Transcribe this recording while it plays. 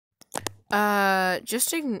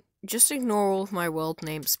Just ignore all of my world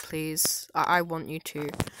names, please. I want you to.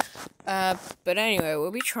 But anyway,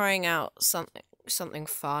 we'll be trying out something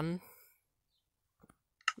fun.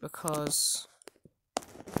 Because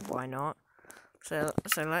why not? So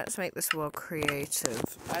let's make this world creative.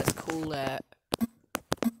 Let's call it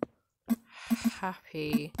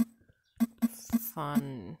Happy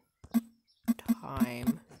Fun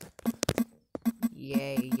Time.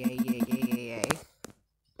 Yay, yay, yay, yay, yay,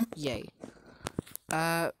 yay.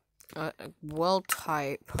 Yay. World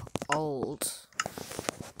type old.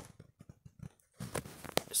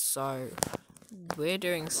 So we're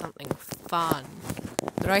doing something fun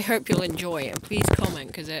that I hope you'll enjoy, and please comment,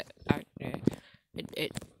 because it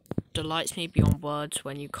delights me beyond words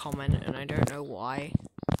when you comment, and I don't know why.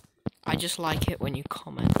 I just like it when you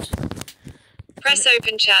comment. Press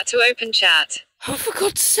open chat to open chat. Oh, for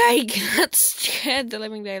God's sake! That scared the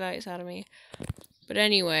living daylights out of me. But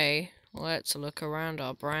anyway, let's look around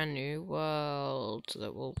our brand new world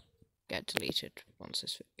that will get deleted once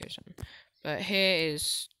this video's done. But here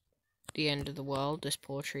is the end of the world. This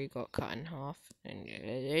poor tree got cut in half, and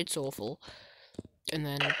it's awful. And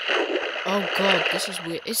then, oh god, this is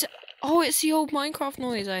weird. Oh, it's the old Minecraft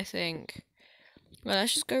noise, I think. Well,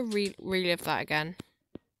 let's just go relive that again.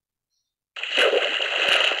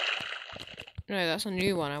 No, that's a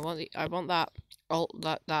new one. I want that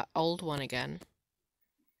old one again.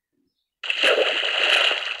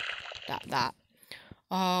 That.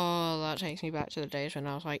 Oh, that takes me back to the days when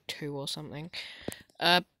I was like 2 or something.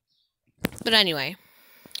 But anyway,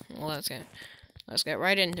 let's get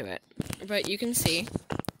right into it. But you can see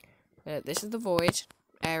that this is the void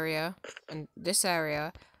area, and this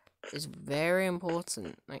area is very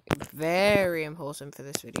important, like very important for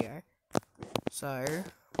this video. So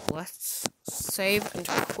let's save and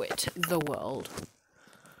quit the world,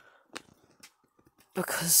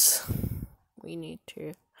 because we need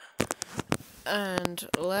to. And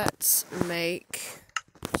let's make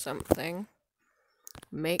something.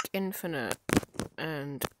 Make infinite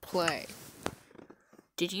and play.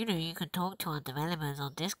 Did you know you can talk to our developers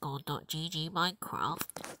on discord.gg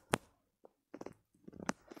Minecraft?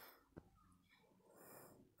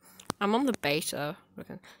 I'm on the beta.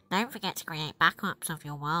 Don't forget to create backups of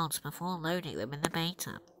your worlds before loading them in the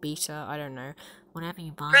beta. Beta, I don't know. Whenever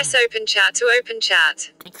you buy Press it. open chat to open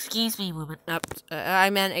chat. Excuse me, woman. I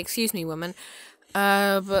meant, excuse me, woman.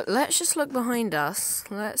 But let's just look behind us.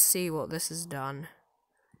 Let's see what this has done.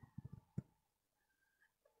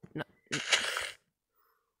 No.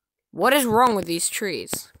 What is wrong with these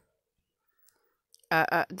trees?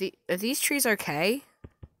 Are these trees okay?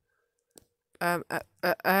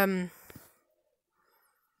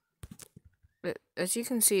 As you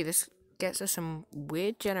can see, this gets us some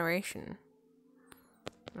weird generation.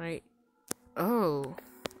 Right. Oh,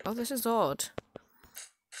 this is odd.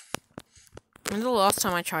 When the last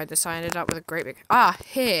time I tried this, I ended up with a great big... Ah,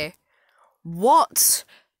 here. What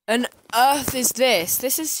on earth is this?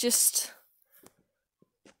 This is just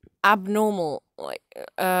abnormal. Like,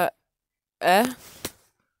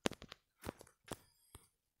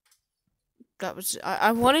 That was...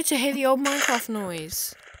 I wanted to hear the old Minecraft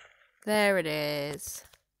noise. There it is.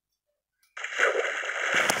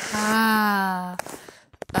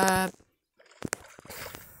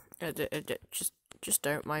 Just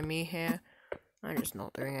don't mind me here. I'm just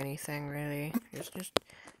not doing anything, really.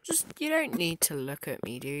 Just, you don't need to look at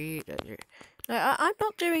me, do you? I'm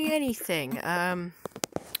not doing anything.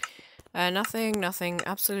 Nothing,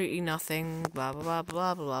 absolutely nothing, blah, blah,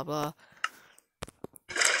 blah, blah, blah, blah.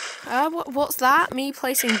 What's that? Me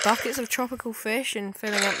placing buckets of tropical fish and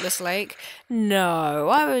filling up this lake? No,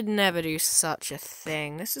 I would never do such a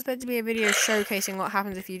thing. This is meant to be a video showcasing what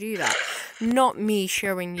happens if you do that. Not me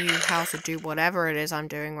showing you how to do whatever it is I'm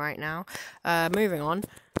doing right now. Moving on.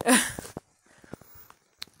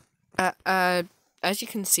 As you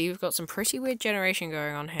can see, we've got some pretty weird generation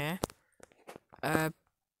going on here. I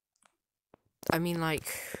mean,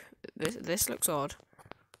 like, this looks odd.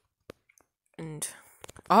 And...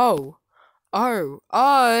 Oh, yeah.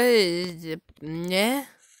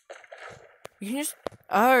 You can just,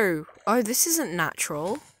 this isn't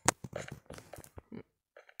natural.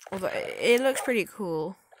 Although, it looks pretty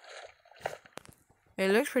cool.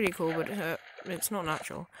 It looks pretty cool, but it's not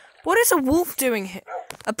natural. What is a wolf doing here?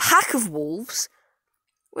 A pack of wolves?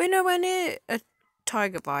 We're nowhere near a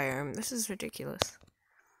tiger biome. This is ridiculous.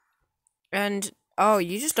 And,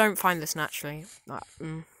 you just don't find this naturally.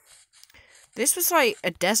 This was like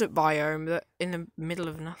a desert biome that in the middle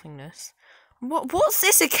of nothingness. What's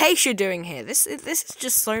this acacia doing here? This is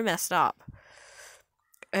just so messed up.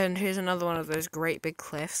 And here's another one of those great big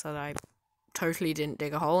cliffs that I totally didn't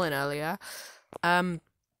dig a hole in earlier. Oh,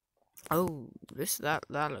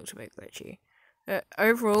 that looks a bit glitchy.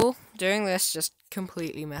 Overall, doing this just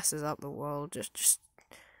completely messes up the world. Just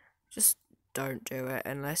don't do it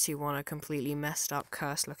unless you want a completely messed up,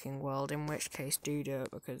 cursed-looking world. In which case, do it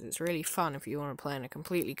because it's really fun if you want to play in a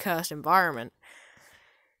completely cursed environment.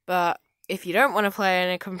 But if you don't want to play in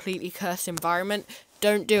a completely cursed environment,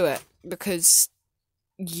 don't do it because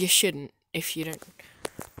you shouldn't. If you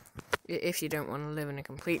don't want to live in a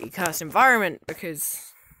completely cursed environment,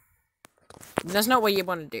 because that's not what you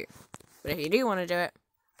want to do. But if you do want to do it,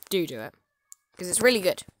 do it. Because it's really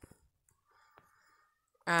good.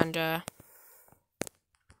 And,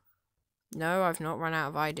 no, I've not run out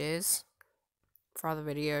of ideas for other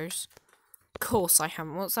videos. Of course I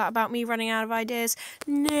haven't. What's that about me running out of ideas?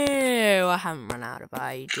 No, I haven't run out of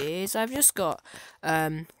ideas. I've just got,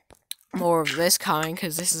 more of this coming,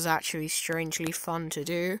 because this is actually strangely fun to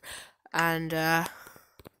do. And, hi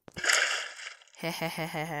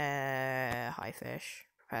fish,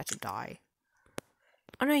 prepare to die.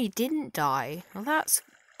 Oh no, you didn't die. Well, that's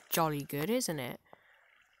jolly good, isn't it?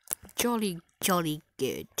 Jolly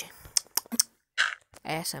good.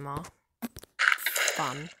 ASMR.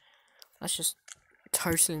 Fun. Let's just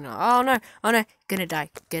totally not. Oh no, gonna die.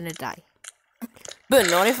 But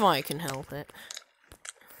not if I can help it.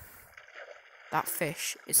 That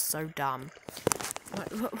fish is so dumb.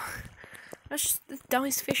 Like, look, that's just the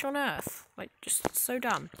dumbest fish on earth. Like, just so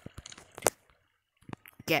dumb.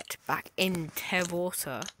 Get back into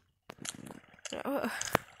water.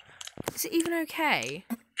 Is it even okay?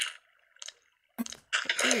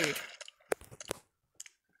 Dude.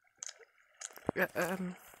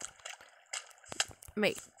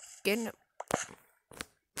 Mate, get in.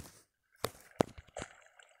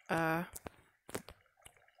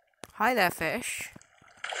 Hi there, fish.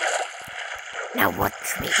 Now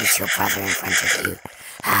watch me eat your brother in front of you.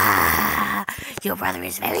 Ah, your brother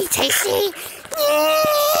is very tasty.